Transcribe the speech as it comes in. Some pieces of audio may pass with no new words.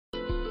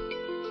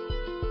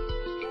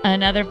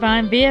Another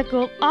fine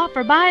vehicle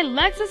offered by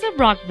Lexus of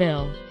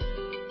Rockville.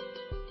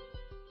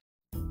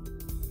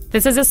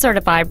 This is a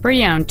certified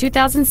pre-owned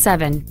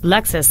 2007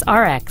 Lexus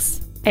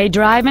RX, a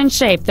drive and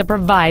shape that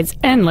provides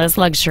endless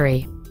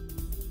luxury.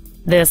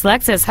 This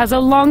Lexus has a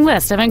long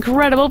list of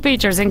incredible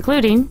features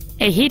including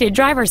a heated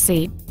driver's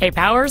seat, a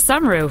power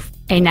sunroof,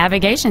 a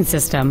navigation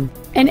system,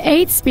 an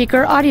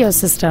 8-speaker audio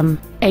system,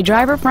 a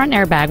driver front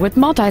airbag with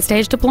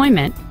multi-stage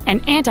deployment,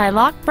 an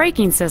anti-lock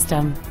braking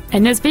system,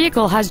 and this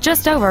vehicle has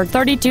just over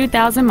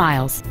 32,000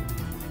 miles.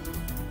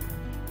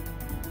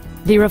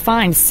 The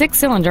refined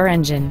 6-cylinder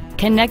engine,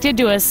 connected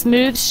to a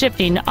smooth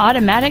shifting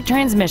automatic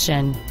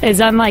transmission, is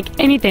unlike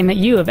anything that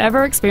you have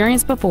ever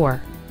experienced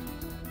before.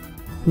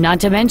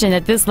 Not to mention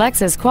that this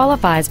Lexus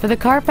qualifies for the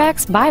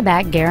Carfax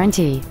buyback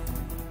guarantee.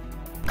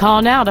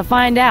 Call now to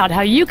find out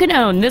how you can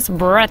own this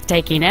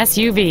breathtaking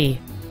SUV.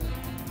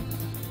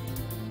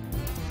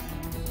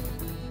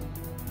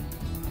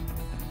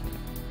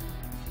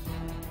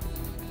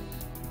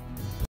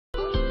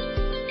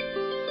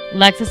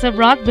 Lexus of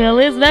Rockville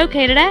is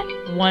located at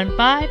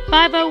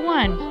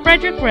 15501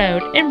 Frederick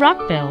Road in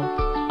Rockville.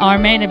 Our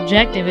main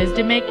objective is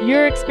to make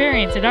your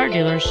experience at our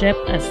dealership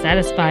a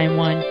satisfying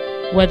one,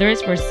 whether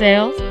it's for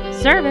sales,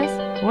 service,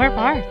 or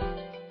parts.